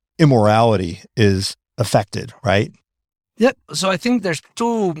our immorality is affected, right? Yeah. So I think there's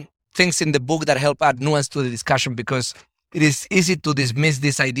two things in the book that help add nuance to the discussion, because it is easy to dismiss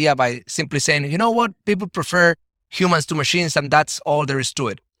this idea by simply saying, you know what, people prefer humans to machines, and that's all there is to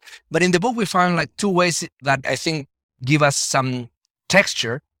it. But in the book, we found like two ways that I think give us some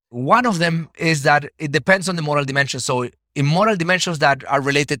texture. One of them is that it depends on the moral dimension. So in moral dimensions that are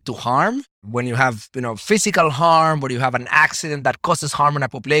related to harm, when you have, physical harm, where you have an accident that causes harm in a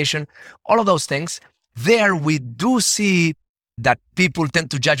population, all of those things, there we do see that people tend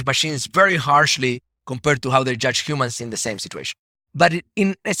to judge machines very harshly compared to how they judge humans in the same situation. But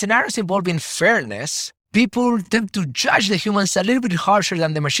in scenarios involving fairness, people tend to judge the humans a little bit harsher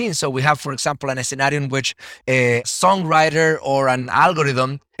than the machines. So we have, for example, a scenario in which a songwriter or an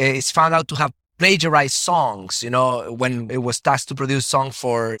algorithm is found out to have plagiarized songs, when it was tasked to produce songs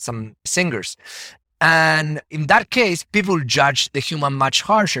for some singers. And in that case, people judge the human much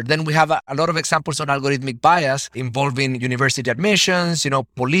harsher. Then we have a lot of examples on algorithmic bias involving university admissions,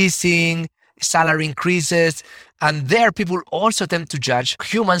 policing, salary increases. And there people also tend to judge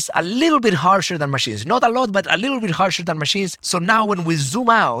humans a little bit harsher than machines. Not a lot, but a little bit harsher than machines. So now when we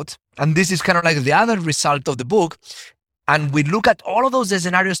zoom out, and this is kind of like the other result of the book, and we look at all of those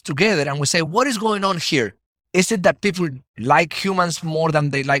scenarios together and we say, what is going on here? Is it that people like humans more than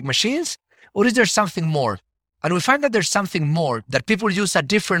they like machines? Or is there something more? And we find that there's something more, that people use a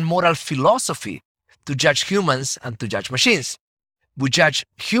different moral philosophy to judge humans and to judge machines. We judge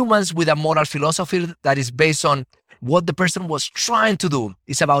humans with a moral philosophy that is based on what the person was trying to do.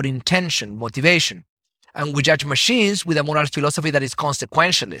 It's about intention, motivation. And we judge machines with a moral philosophy that is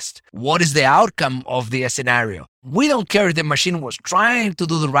consequentialist. What is the outcome of the scenario? We don't care if the machine was trying to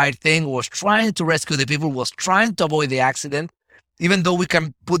do the right thing, was trying to rescue the people, was trying to avoid the accident, even though we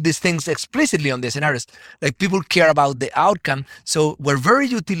can put these things explicitly on the scenarios. Like, people care about the outcome. So we're very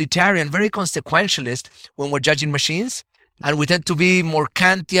utilitarian, very consequentialist when we're judging machines. And we tend to be more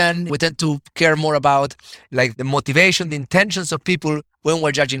Kantian. We tend to care more about like the motivation, the intentions of people when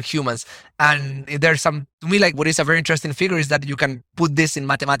we're judging humans. And there's to me, like what is a very interesting figure is that you can put this in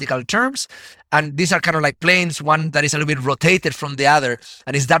mathematical terms. And these are kind of like planes, one that is a little bit rotated from the other.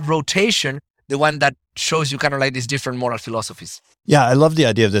 And it's that rotation, the one that shows you kind of like these different moral philosophies. Yeah, I love the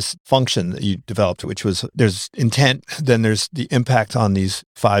idea of this function that you developed, which was there's intent, then there's the impact on these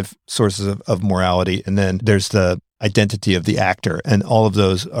 5 sources of morality, and then there's the identity of the actor. And all of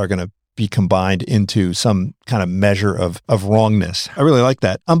those are going to be combined into some kind of measure of wrongness. I really like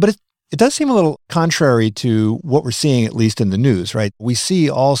that. But it does seem a little contrary to what we're seeing, at least in the news, right? We see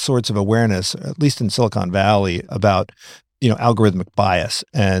all sorts of awareness, at least in Silicon Valley, about algorithmic bias.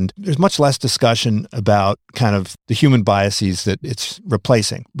 And there's much less discussion about kind of the human biases that it's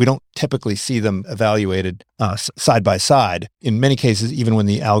replacing. We don't typically see them evaluated side by side. In many cases, even when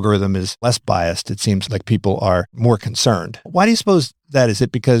the algorithm is less biased, it seems like people are more concerned. Why do you suppose that is?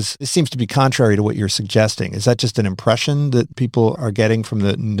 It because it seems to be contrary to what you're suggesting? Is that just an impression that people are getting from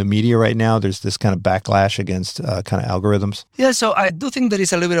the media right now? There's this kind of backlash against kind of algorithms? Yeah, so I do think there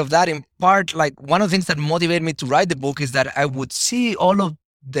is a little bit of that. In part, like one of the things that motivated me to write the book is that I would see all of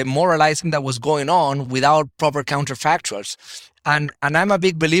the moralizing that was going on without proper counterfactuals. And I'm a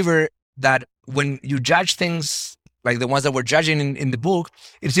big believer that when you judge things like the ones that we're judging in the book,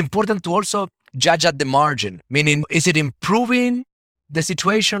 it's important to also judge at the margin. Meaning, is it improving the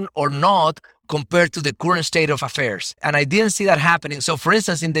situation or not compared to the current state of affairs? And I didn't see that happening. So for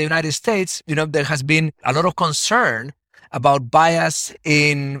instance, in the United States, there has been a lot of concern about bias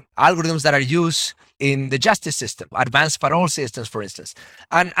in algorithms that are used in the justice system, advanced parole systems, for instance.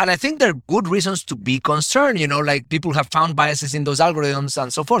 And I think there are good reasons to be concerned, like people have found biases in those algorithms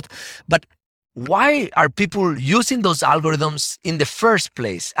and so forth. But why are people using those algorithms in the first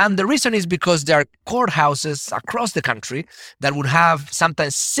place? And the reason is because there are courthouses across the country that would have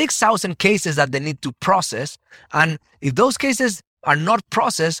sometimes 6,000 cases that they need to process. And if those cases are not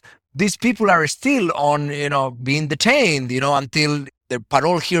processed, these people are still on, being detained, until the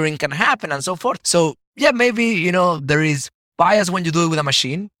parole hearing can happen and so forth. So yeah, maybe, there is bias when you do it with a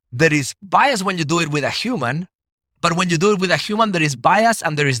machine. There is bias when you do it with a human. But when you do it with a human, there is bias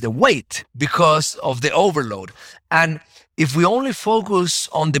and there is the weight because of the overload. And if we only focus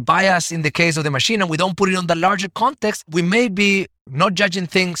on the bias in the case of the machine and we don't put it on the larger context, we may be not judging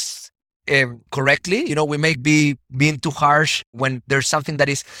things correctly. We may be being too harsh when there's something that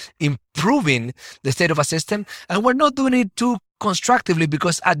is improving the state of a system, and we're not doing it too constructively,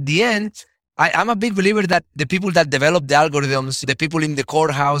 because at the end, I'm a big believer that the people that develop the algorithms, the people in the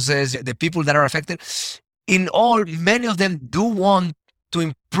courthouses, the people that are affected, in all, many of them do want to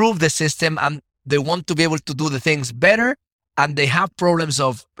improve the system and they want to be able to do the things better. And they have problems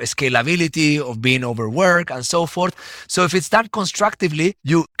of scalability, of being overworked and so forth. So if it's done constructively,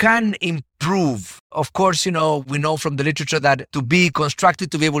 you can improve. Of course, we know from the literature that to be constructive,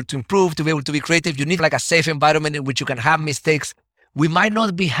 to be able to improve, to be able to be creative, you need like a safe environment in which you can have mistakes. We might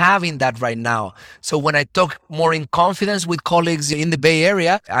not be having that right now. So when I talk more in confidence with colleagues in the Bay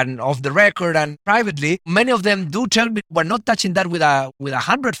Area and off the record and privately, many of them do tell me we're not touching that with a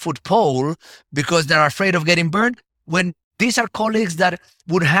 100-foot pole because they're afraid of getting burned. When these are colleagues that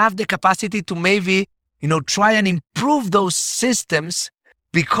would have the capacity to maybe, try and improve those systems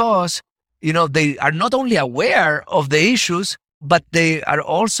because, they are not only aware of the issues, but they are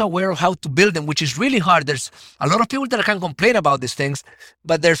also aware of how to build them, which is really hard. There's a lot of people that can complain about these things,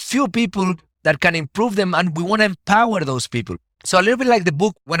 but there are few people that can improve them, and we want to empower those people. So a little bit like the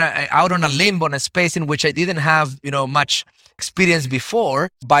book, when I out on a limb, on a space in which I didn't have, much experience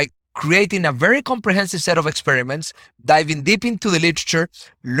before, by creating a very comprehensive set of experiments, diving deep into the literature,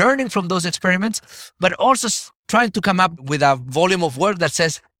 learning from those experiments, but also trying to come up with a volume of work that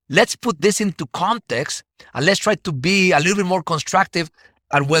says, let's put this into context and let's try to be a little bit more constructive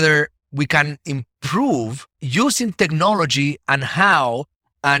at whether we can improve using technology and how,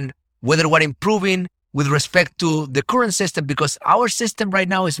 and whether we're improving with respect to the current system, because our system right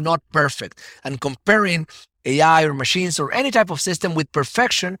now is not perfect. And comparing AI or machines or any type of system with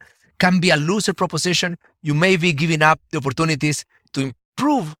perfection can be a loser proposition. You may be giving up the opportunities to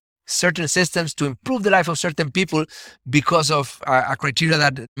improve certain systems, to improve the life of certain people because of a criteria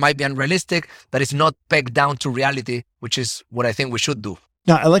that might be unrealistic, that is not pegged down to reality, which is what I think we should do.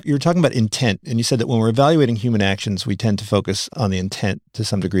 Now, I like you were talking about intent, and you said that when we're evaluating human actions, we tend to focus on the intent to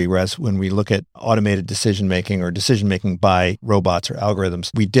some degree, whereas when we look at automated decision-making or decision-making by robots or algorithms,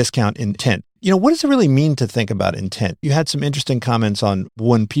 we discount intent. What does it really mean to think about intent? You had some interesting comments on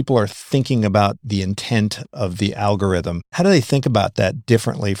when people are thinking about the intent of the algorithm. How do they think about that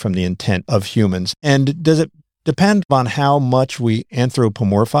differently from the intent of humans? And does it depend on how much we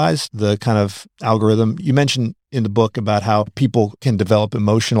anthropomorphize the kind of algorithm? You mentioned in the book about how people can develop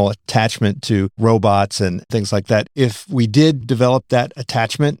emotional attachment to robots and things like that. If we did develop that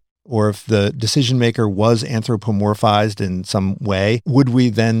attachment, or if the decision maker was anthropomorphized in some way, would we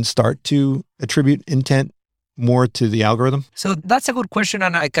then start to attribute intent more to the algorithm? So that's a good question,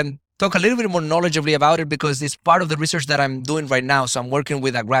 and I can talk a little bit more knowledgeably about it because it's part of the research that I'm doing right now. So I'm working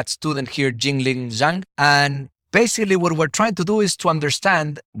with a grad student here, Jingling Zhang, and basically what we're trying to do is to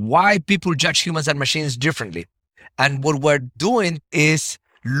understand why people judge humans and machines differently. And what we're doing is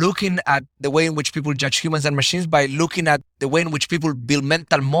looking at the way in which people judge humans and machines by looking at the way in which people build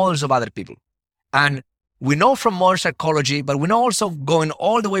mental models of other people. And we know from modern psychology, but we know also going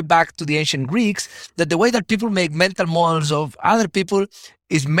all the way back to the ancient Greeks, that the way that people make mental models of other people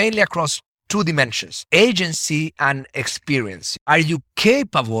is mainly across two dimensions: agency and experience. Are you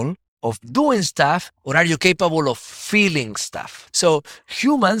capable of doing stuff, or are you capable of feeling stuff? So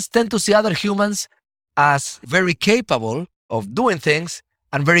humans tend to see other humans as very capable of doing things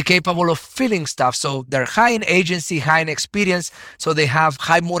and very capable of feeling stuff. So they're high in agency, high in experience. So they have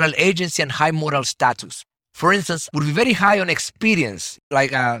high moral agency and high moral status. For instance, would be very high on experience.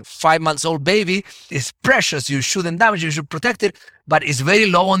 Like a 5-month-old baby is precious. You shouldn't damage it, you should protect it, but it's very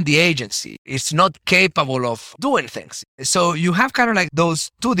low on the agency. It's not capable of doing things. So you have kind of like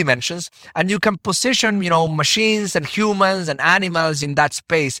those two dimensions, and you can position, machines and humans and animals in that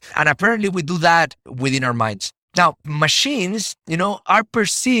space. And apparently we do that within our minds. Now, machines, are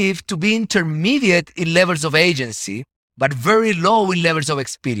perceived to be intermediate in levels of agency, but very low in levels of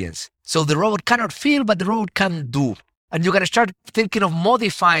experience. So the robot cannot feel, but the robot can do. And you got to start thinking of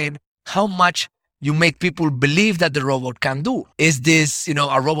modifying how much you make people believe that the robot can do. Is this,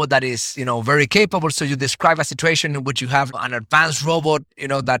 a robot that is, very capable? So you describe a situation in which you have an advanced robot,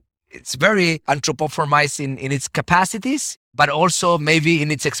 that it's very anthropomorphized in its capacities, but also maybe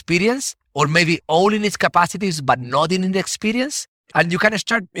in its experience, or maybe all in its capacities, but not in its experience. And you kind of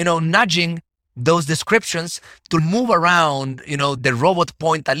start, nudging those descriptions to move around, the robot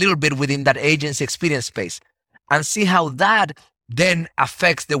point a little bit within that agency experience space, and see how that then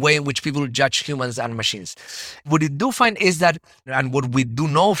affects the way in which people judge humans and machines. What we do find is that, and what we do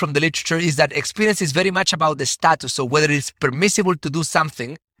know from the literature is that experience is very much about the status. So whether it's permissible to do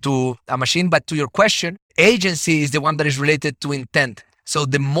something to a machine, but to your question, agency is the one that is related to intent. So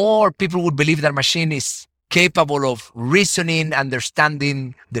the more people would believe that a machine is capable of reasoning,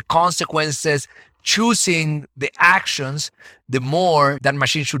 understanding the consequences, choosing the actions, the more that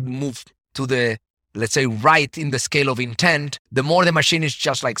machine should move to the, let's say, right in the scale of intent. The more the machine is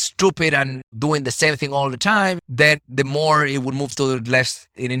just like stupid and doing the same thing all the time, then the more it would move to the left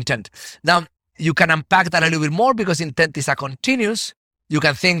in intent. Now, you can unpack that a little bit more because intent is a continuous. You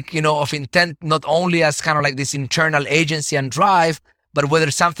can think, of intent not only as kind of like this internal agency and drive, but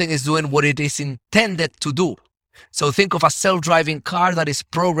whether something is doing what it is intended to do. So think of a self-driving car that is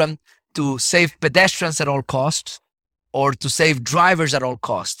programmed to save pedestrians at all costs or to save drivers at all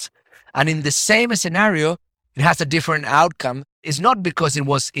costs. And in the same scenario, it has a different outcome. It's not because it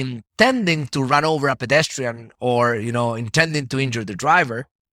was intending to run over a pedestrian or, intending to injure the driver,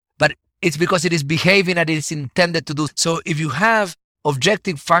 but it's because it is behaving as it is intended to do. So if you have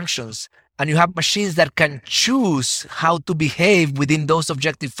objective functions and you have machines that can choose how to behave within those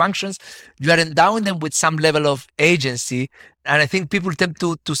objective functions, you are endowing them with some level of agency. And I think people tend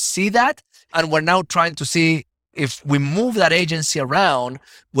to see that. And we're now trying to see if we move that agency around,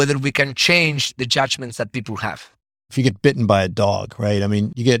 whether we can change the judgments that people have. If you get bitten by a dog, right? I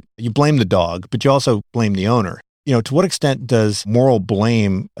mean, you blame the dog, but you also blame the owner. To what extent does moral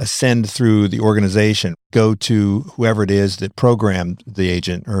blame ascend through the organization, go to whoever it is that programmed the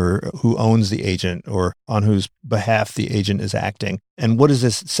agent or who owns the agent or on whose behalf the agent is acting? And what does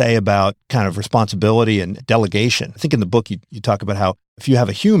this say about kind of responsibility and delegation? I think in the book, you talk about how if you have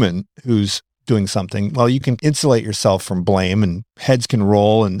a human who's doing something, well, you can insulate yourself from blame and heads can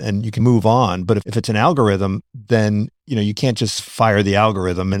roll and you can move on. But if it's an algorithm, then, you can't just fire the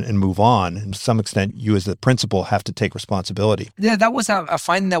algorithm and move on. And to some extent, you as the principal have to take responsibility. Yeah, that was a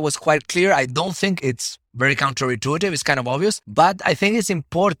finding that was quite clear. I don't think it's very counterintuitive. It's kind of obvious, but I think it's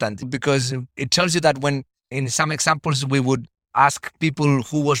important because it tells you that when in some examples, we would ask people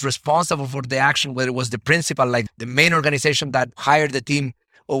who was responsible for the action, whether it was the principal, like the main organization that hired the team,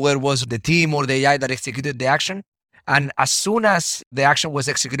 or whether it was the team or the AI that executed the action. And as soon as the action was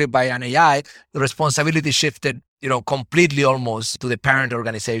executed by an AI, the responsibility shifted, completely almost to the parent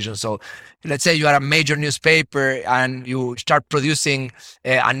organization. So let's say you are a major newspaper and you start producing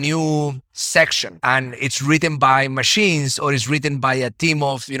a new section and it's written by machines or it's written by a team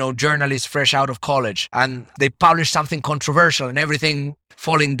of, journalists fresh out of college. And they publish something controversial and everything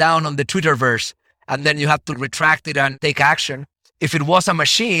falling down on the Twitterverse. And then you have to retract it and take action. If it was a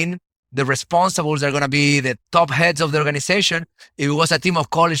machine, the responsibles are going to be the top heads of the organization. If it was a team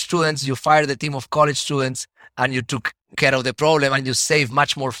of college students, you fired the team of college students and you took care of the problem and you save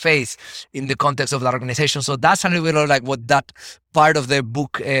much more face in the context of the organization. So that's a little bit like what that part of the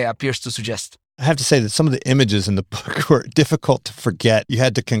book appears to suggest. I have to say that some of the images in the book were difficult to forget. You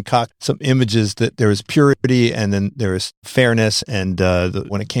had to concoct some images that there was purity and then there was fairness. And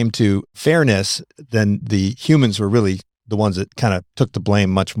when it came to fairness, then the humans were really the ones that kind of took the blame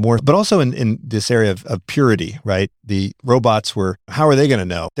much more, but also in this area of purity, right? The robots how are they going to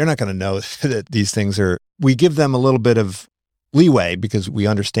know? They're not going to know that these things we give them a little bit of leeway because we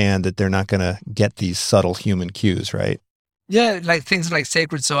understand that they're not going to get these subtle human cues, right? Yeah, like things like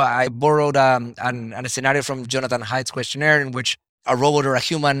sacred. So I borrowed a scenario from Jonathan Haidt's questionnaire in which a robot or a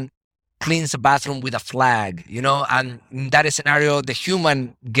human cleans a bathroom with a flag, and in that scenario, the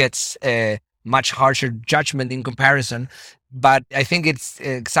human gets much harsher judgment in comparison. But I think it's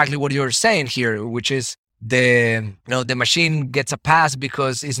exactly what you're saying here, which is the machine gets a pass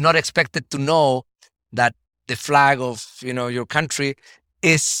because it's not expected to know that the flag of, your country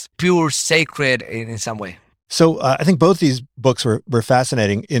is pure sacred in some way. So I think both these books were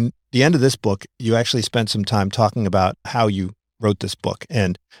fascinating. In the end of this book, you actually spent some time talking about how you wrote this book.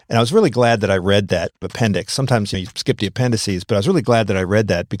 And I was really glad that I read that appendix. Sometimes you skip the appendices, but I was really glad that I read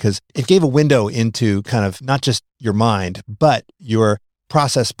that because it gave a window into kind of not just your mind, but your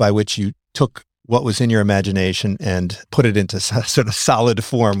process by which you took what was in your imagination and put it into sort of solid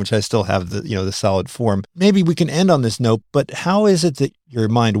form, which I still have the solid form. Maybe we can end on this note, but how is it that your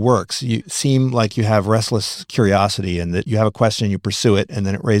mind works? You seem like you have restless curiosity and that you have a question, you pursue it, and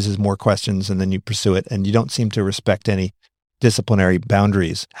then it raises more questions and then you pursue it, and you don't seem to respect any disciplinary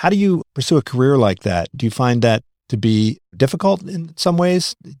boundaries. How do you pursue a career like that? Do you find that to be difficult in some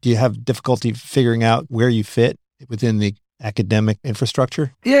ways? Do you have difficulty figuring out where you fit within the academic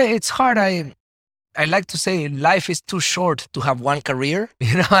infrastructure? Yeah, it's hard. I like to say life is too short to have one career,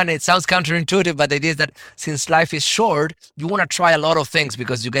 and it sounds counterintuitive, but the idea is that since life is short, you want to try a lot of things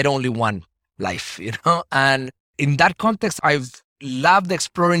because you get only one life, and in that context, I've loved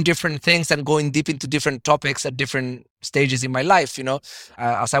exploring different things and going deep into different topics at different stages in my life.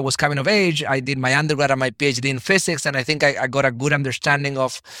 As I was coming of age, I did my undergrad and my PhD in physics, and I think I got a good understanding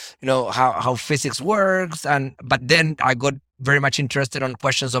of, how physics works. But then I got very much interested on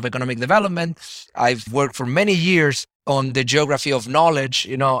questions of economic development. I've worked for many years on the geography of knowledge,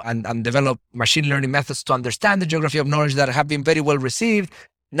 and developed machine learning methods to understand the geography of knowledge that have been very well received.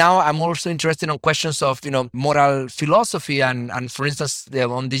 Now I'm also interested in questions of, moral philosophy and for instance,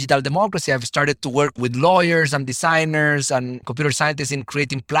 on digital democracy, I've started to work with lawyers and designers and computer scientists in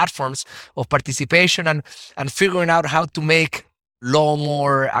creating platforms of participation and figuring out how to make law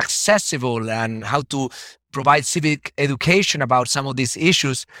more accessible and how to provide civic education about some of these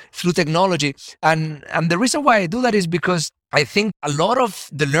issues through technology. And the reason why I do that is because I think a lot of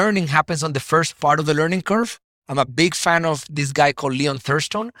the learning happens on the first part of the learning curve. I'm a big fan of this guy called Leon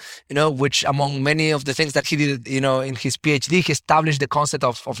Thurston, which among many of the things that he did, in his PhD, he established the concept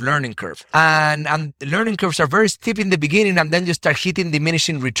of learning curve. And learning curves are very steep in the beginning, and then you start hitting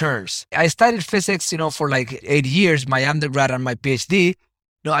diminishing returns. I studied physics, for like 8 years, my undergrad and my PhD.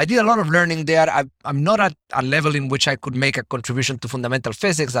 I did a lot of learning there. I'm not at a level in which I could make a contribution to fundamental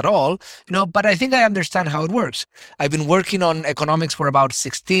physics at all, but I think I understand how it works. I've been working on economics for about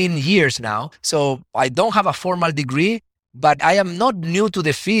 16 years now. So I don't have a formal degree, but I am not new to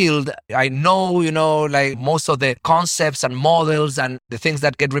the field. I know, like most of the concepts and models and the things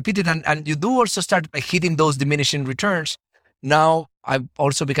that get repeated. And you do also start hitting those diminishing returns. Now, I've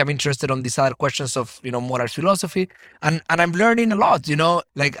also become interested on these other questions of, moral philosophy. And I'm learning a lot,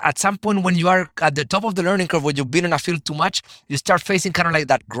 like at some point when you are at the top of the learning curve, when you've been in a field too much, you start facing kind of like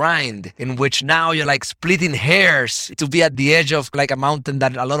that grind in which now you're like splitting hairs to be at the edge of like a mountain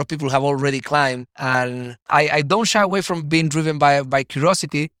that a lot of people have already climbed. And I don't shy away from being driven by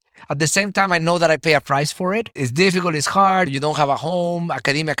curiosity. At the same time, I know that I pay a price for it. It's difficult, it's hard, you don't have a home.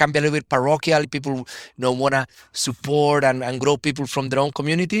 Academia can be a little bit parochial. People want to support and grow people from their own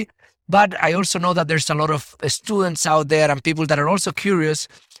community. But I also know that there's a lot of students out there and people that are also curious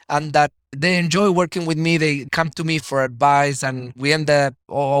and that they enjoy working with me. They come to me for advice and we end up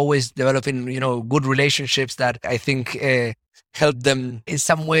always developing, good relationships that I think help them in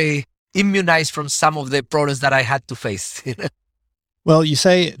some way immunize from some of the problems that I had to face. Well, you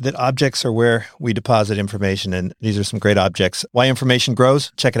say that objects are where we deposit information, and these are some great objects. Why Information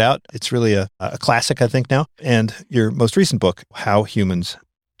Grows, check it out. It's really a classic, I think, now. And your most recent book, How Humans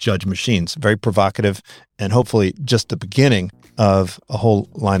Judge Machines, very provocative and hopefully just the beginning of a whole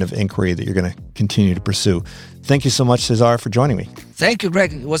line of inquiry that you're going to continue to pursue. Thank you so much, César, for joining me. Thank you,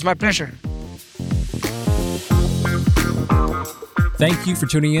 Greg. It was my pleasure. Thank you for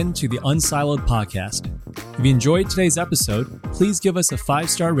tuning in to the Unsiloed podcast. If you enjoyed today's episode, please give us a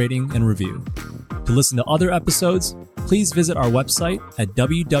 5-star rating and review. To listen to other episodes, please visit our website at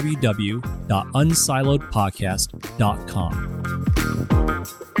www.unsiloedpodcast.com.